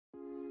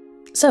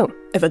So,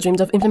 ever dreamed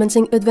of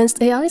implementing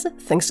advanced AIs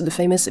thanks to the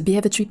famous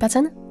Behaviour Tree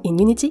pattern in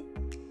Unity?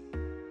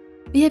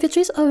 Behaviour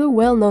trees are a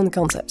well-known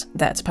concept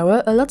that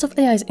power a lot of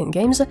AIs in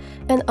games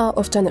and are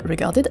often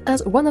regarded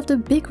as one of the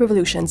big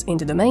revolutions in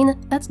the domain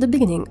at the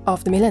beginning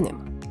of the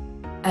millennium.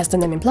 As the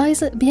name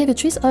implies, behaviour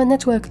trees are a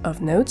network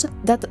of nodes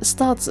that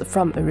starts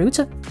from a root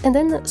and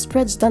then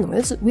spreads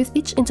downwards, with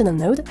each internal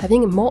node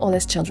having more or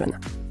less children,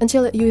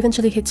 until you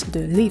eventually hit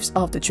the leaves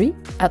of the tree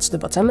at the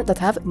bottom that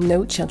have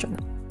no children.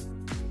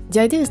 The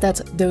idea is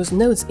that those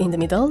nodes in the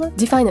middle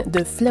define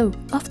the flow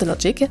of the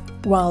logic,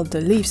 while the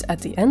leaves at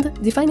the end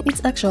define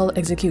its actual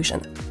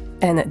execution.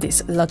 And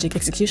this logic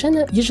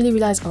execution usually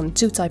relies on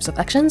two types of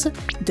actions,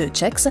 the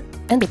checks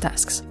and the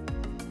tasks.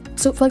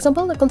 So, for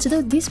example,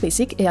 consider this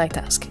basic AI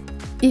task.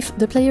 If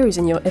the player is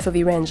in your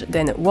FOV range,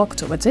 then walk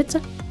towards it,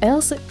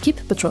 else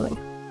keep patrolling.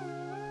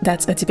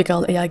 That's a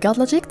typical AI guard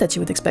logic that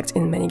you would expect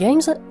in many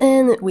games,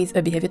 and with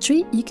a behavior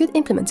tree you could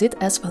implement it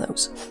as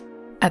follows.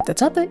 At the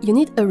top, you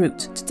need a root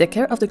to take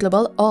care of the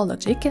global OR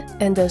logic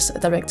and thus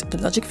direct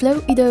the logic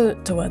flow either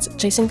towards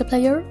chasing the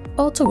player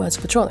or towards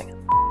patrolling.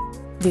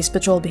 This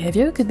patrol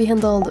behavior could be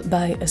handled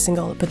by a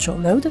single patrol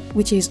node,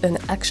 which is an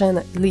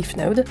action leaf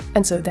node,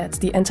 and so that's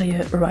the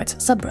entire right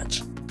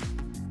sub-branch.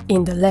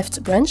 In the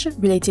left branch,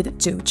 related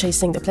to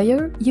chasing the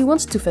player, you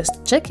want to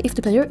first check if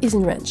the player is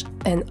in range,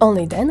 and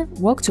only then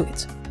walk to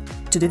it.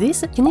 To do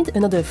this, you need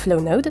another flow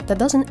node that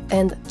does an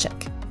end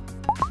check.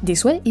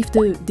 This way, if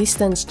the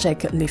distance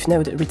check leaf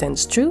node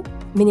returns true,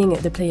 meaning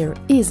the player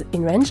is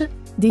in range,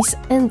 this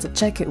end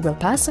check will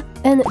pass,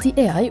 and the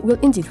AI will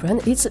indeed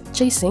run its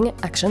chasing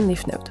action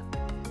leaf node.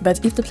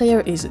 But if the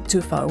player is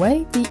too far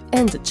away, the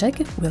end check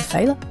will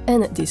fail,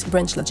 and this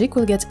branch logic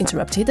will get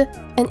interrupted,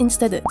 and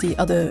instead the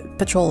other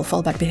patrol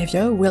fallback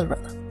behavior will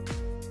run.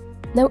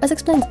 Now, as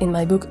explained in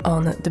my book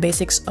on the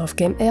basics of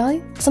game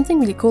AI, something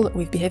really cool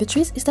with behavior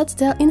trees is that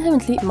they are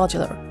inherently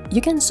modular.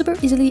 You can super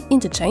easily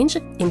interchange,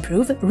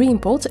 improve,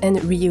 re-import and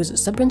reuse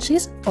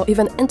sub-branches, or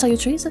even entire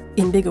trees,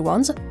 in bigger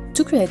ones,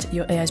 to create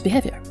your AI's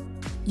behavior.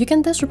 You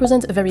can thus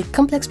represent very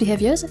complex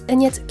behaviors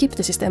and yet keep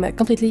the system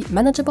completely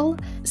manageable,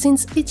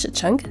 since each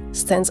chunk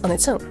stands on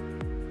its own.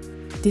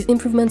 These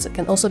improvements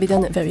can also be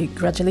done very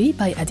gradually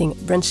by adding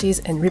branches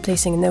and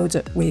replacing nodes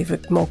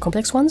with more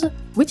complex ones,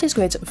 which is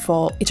great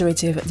for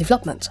iterative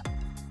development.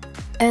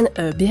 And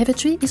a behavior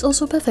tree is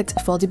also perfect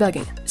for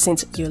debugging,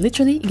 since you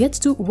literally get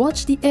to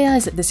watch the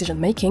AI's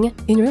decision-making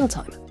in real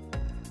time.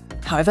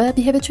 However,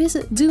 behavior trees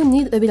do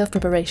need a bit of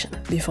preparation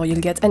before you'll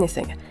get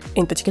anything,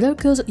 in particular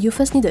because you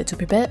first need to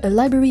prepare a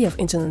library of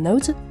internal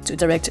nodes to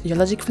direct your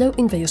logic flow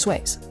in various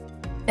ways.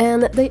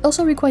 And they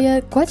also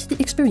require quite the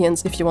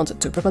experience if you want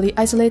to properly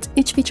isolate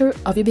each feature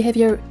of your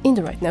behavior in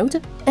the right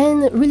node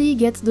and really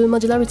get the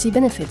modularity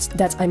benefits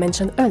that I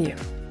mentioned earlier.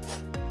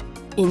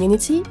 In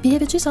Unity,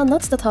 behavior trees are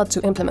not that hard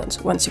to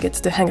implement once you get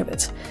the hang of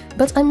it,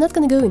 but I'm not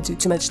gonna go into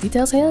too much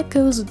details here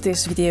because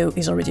this video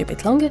is already a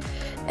bit long,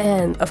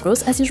 and of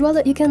course, as usual,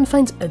 you can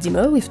find a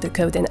demo with the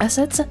code and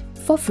assets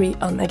for free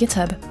on my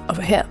GitHub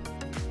over here.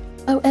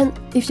 Oh, and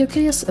if you're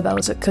curious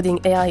about coding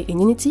AI in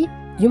Unity,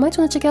 you might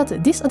want to check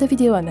out this other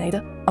video I made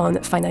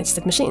on finite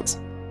state machines.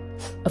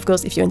 Of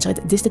course, if you enjoyed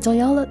this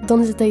tutorial, don't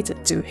hesitate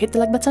to hit the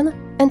like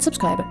button and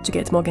subscribe to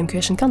get more game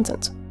creation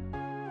content.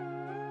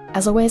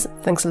 As always,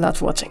 thanks a lot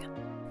for watching,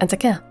 and take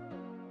care!